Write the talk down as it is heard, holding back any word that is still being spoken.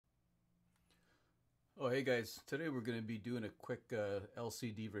Oh, hey guys, today we're going to be doing a quick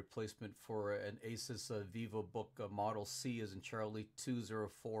LCD replacement for an Asus VivoBook Model C as in Charlie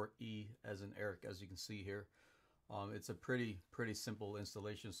 204E as in Eric, as you can see here. It's a pretty simple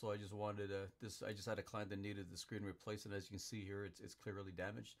installation, so I just wanted I just had a client that needed the screen replaced, and as you can see here, it's clearly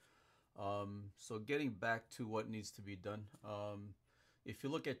damaged. So getting back to what needs to be done, if you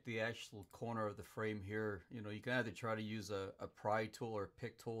look at the actual corner of the frame here, you can either try to use a pry tool or a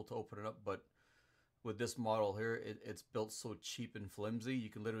pick tool to open it up, but with this model here, it's built so cheap and flimsy.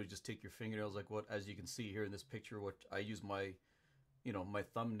 You can literally just take your fingernails, like what, as you can see here in this picture, what I use my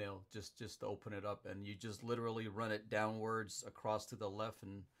thumbnail just to open it up, and you just literally run it downwards across to the left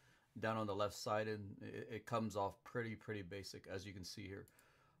and down on the left side, and it comes off pretty basic, as you can see here.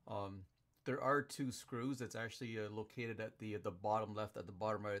 There are two screws that's actually located at the bottom left, at the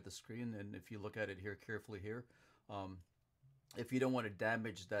bottom right of the screen, and if you look at it here carefully here, if you don't want to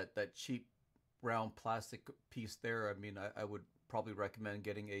damage that cheap round plastic piece there, I mean, I would probably recommend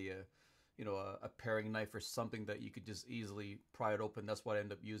getting a paring knife or something that you could just easily pry it open. That's what I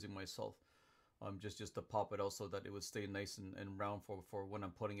end up using myself, just to pop it out so that it would stay nice and round for when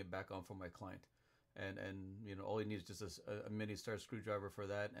I'm putting it back on for my client. And all you need is just a mini star screwdriver for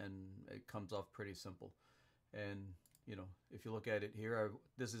that, and it comes off pretty simple. And if you look at it here,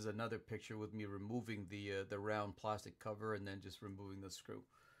 this is another picture with me removing the round plastic cover and then just removing the screw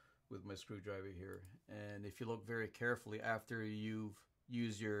with my screwdriver here. And if you look very carefully, after you've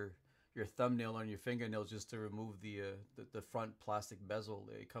used your thumbnail on your fingernails just to remove the front plastic bezel,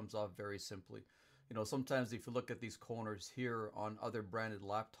 it comes off very simply. Sometimes if you look at these corners here on other branded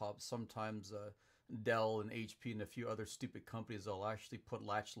laptops, sometimes Dell and HP and a few other stupid companies, they'll actually put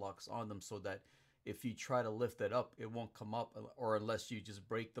latch locks on them so that if you try to lift it up, it won't come up, or unless you just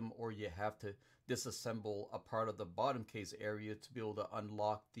break them, or you have to disassemble a part of the bottom case area to be able to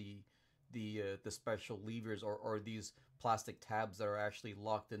unlock the special levers or these plastic tabs that are actually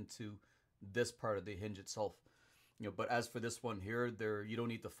locked into this part of the hinge itself. But as for this one here, you don't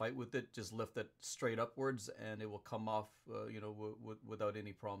need to fight with it. Just lift it straight upwards, and it will come off, without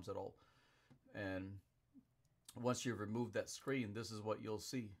any problems at all. And once you've removed that screen, this is what you'll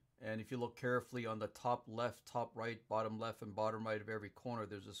see. And if you look carefully on the top left, top right, bottom left, and bottom right of every corner,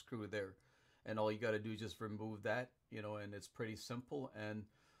 there's a screw there. And all you got to do is just remove that, and it's pretty simple. And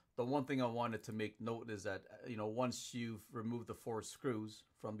the one thing I wanted to make note is that, once you've removed the 4 screws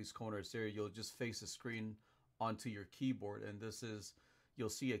from these corners here, you'll just face the screen onto your keyboard. And you'll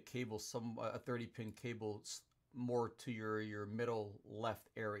see a cable, a 30-pin cable more to your middle left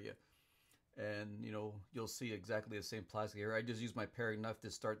area. And you'll see exactly the same plastic here. I just use my paring knife to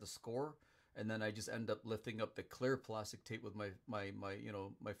start the score, and then I just end up lifting up the clear plastic tape with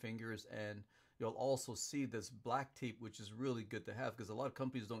my fingers. And you'll also see this black tape, which is really good to have, because a lot of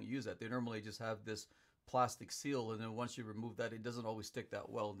companies don't use that. They normally just have this plastic seal, and then once you remove that, it doesn't always stick that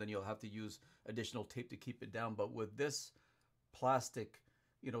well, and then you'll have to use additional tape to keep it down. But with this plastic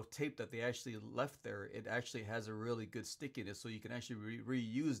tape that they actually left there, it actually has a really good stickiness, so you can actually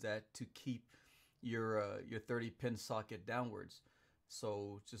reuse that to keep your 30-pin socket downwards.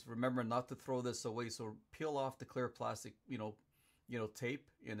 So just remember not to throw this away. So peel off the clear plastic tape,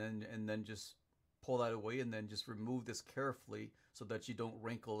 and then just pull that away, and then just remove this carefully so that you don't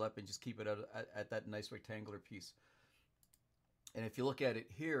wrinkle up, and just keep it at that nice rectangular piece. And if you look at it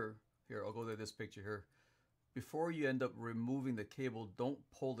here, I'll go to this picture here. Before you end up removing the cable, don't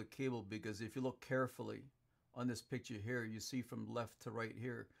pull the cable, because if you look carefully on this picture here, you see from left to right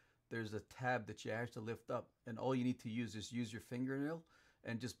here, there's a tab that you have to lift up, and all you need to use is use your fingernail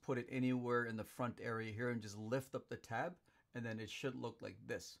and just put it anywhere in the front area here and just lift up the tab, and then it should look like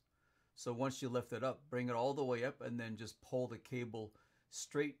this. So once you lift it up, bring it all the way up, and then just pull the cable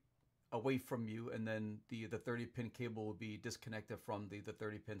straight away from you, and then the 30-pin cable will be disconnected from the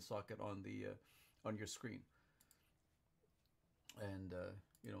 30-pin socket on your screen. And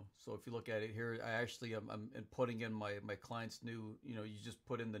so if you look at it here, I'm putting in my client's new, you just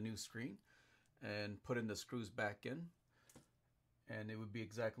put in the new screen and put in the screws back in, and it would be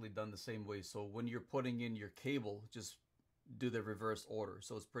exactly done the same way. So when you're putting in your cable, just do the reverse order.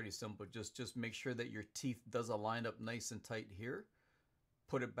 So it's pretty simple. Just make sure that your teeth does line up nice and tight here.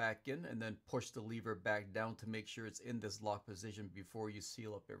 Put it back in, and then push the lever back down to make sure it's in this lock position before you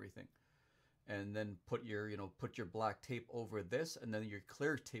seal up everything. And then put your black tape over this, and then your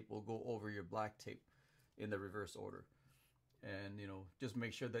clear tape will go over your black tape in the reverse order. And just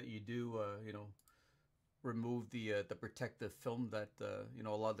make sure that you do remove the protective film that a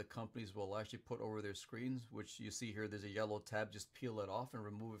lot of the companies will actually put over their screens, which you see here. There's a yellow tab. Just peel it off and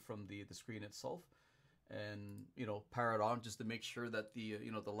remove it from the screen itself. and power it on just to make sure that the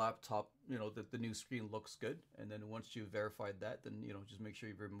the laptop, that the new screen looks good. And then once you've verified that, then just make sure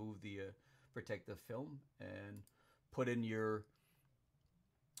you remove the protective film and put in your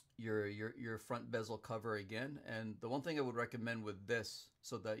front bezel cover again. And the one thing I would recommend with this,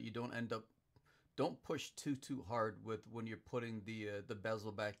 so that you don't push too hard with when you're putting the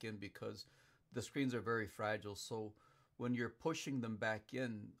bezel back in, because the screens are very fragile. So when you're pushing them back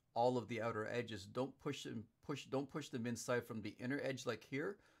in, all of the outer edges, don't push them inside from the inner edge like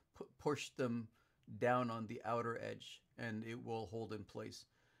here. Push them down on the outer edge, and it will hold in place.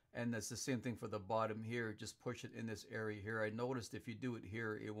 And that's the same thing for the bottom here. Just push it in this area here. I noticed if you do it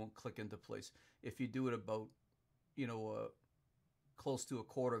here, it won't click into place. If you do it about, close to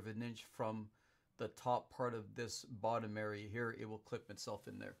 1/4 of an inch from the top part of this bottom area here, it will clip itself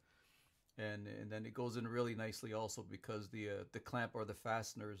in there. And then it goes in really nicely also, because the clamp or the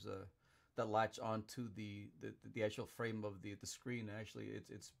fasteners that latch onto the actual frame of the screen, actually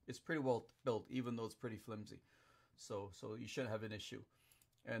it's pretty well built, even though it's pretty flimsy. So you shouldn't have an issue.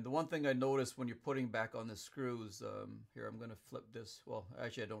 And the one thing I noticed when you're putting back on the screws, here I'm going to flip this. Well,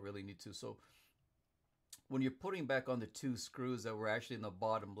 actually I don't really need to. So when you're putting back on the 2 screws that were actually in the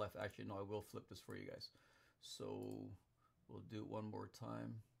bottom left, actually no, I will flip this for you guys. So we'll do it one more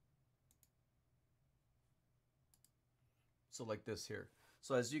time. So like this here.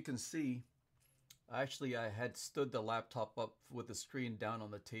 So as you can see, actually I had stood the laptop up with the screen down on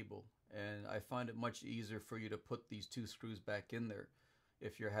the table, and I find it much easier for you to put these 2 screws back in there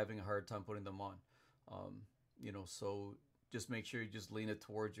if you're having a hard time putting them on. So just make sure you just lean it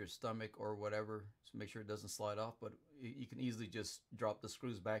towards your stomach or whatever, so make sure it doesn't slide off. But you can easily just drop the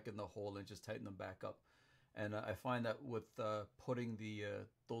screws back in the hole and just tighten them back up. And I find that with putting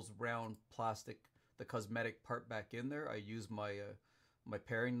those round plastic, the cosmetic part back in there, I use my my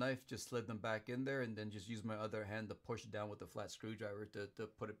paring knife, just slid them back in there, and then just use my other hand to push down with the flat screwdriver to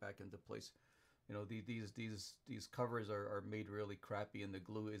put it back into place. These covers are made really crappy, and the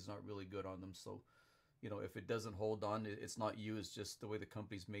glue is not really good on them. So if it doesn't hold on, it's not you, it's just the way the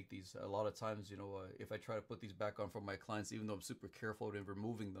companies make these. A lot of times, if I try to put these back on for my clients, even though I'm super careful in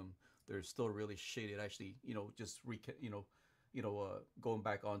removing them, they're still really shaded. Actually, just going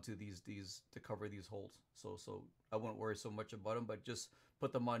back onto these to cover these holes. So I wouldn't worry so much about them, but just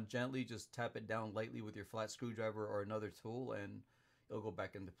put them on gently. Just tap it down lightly with your flat screwdriver or another tool, and it'll go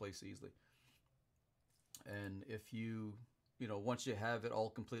back into place easily. And if once you have it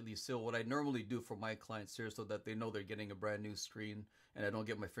all completely sealed, what I normally do for my clients here, so that they know they're getting a brand new screen and I don't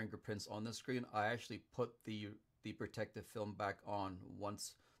get my fingerprints on the screen, I actually put the protective film back on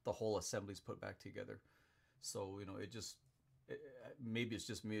once the whole assembly is put back together. So maybe it's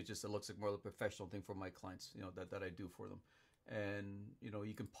just me, it looks like more of a professional thing for my clients, that I do for them. And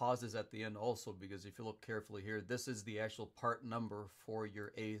you can pause this at the end also, because if you look carefully here, this is the actual part number for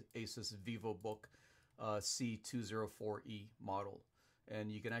your Asus VivoBook C204E model.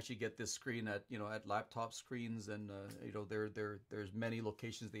 And you can actually get this screen at at laptop screens, and there's many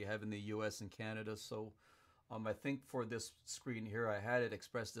locations they have in the US and Canada. So I think for this screen here, I had it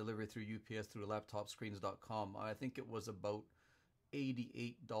express delivery through UPS through laptopscreens.com. I think it was about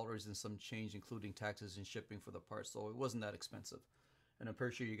 $88 and some change, including taxes and shipping for the parts. So it wasn't that expensive. And I'm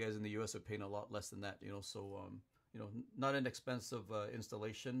pretty sure you guys in the US are paying a lot less than that, so not an expensive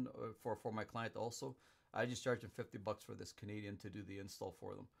installation for my client also. I just charged them $50 for this Canadian to do the install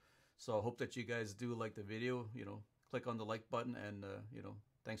for them. So I hope that you guys do like the video. Click on the like button, and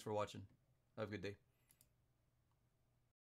thanks for watching. Have a good day.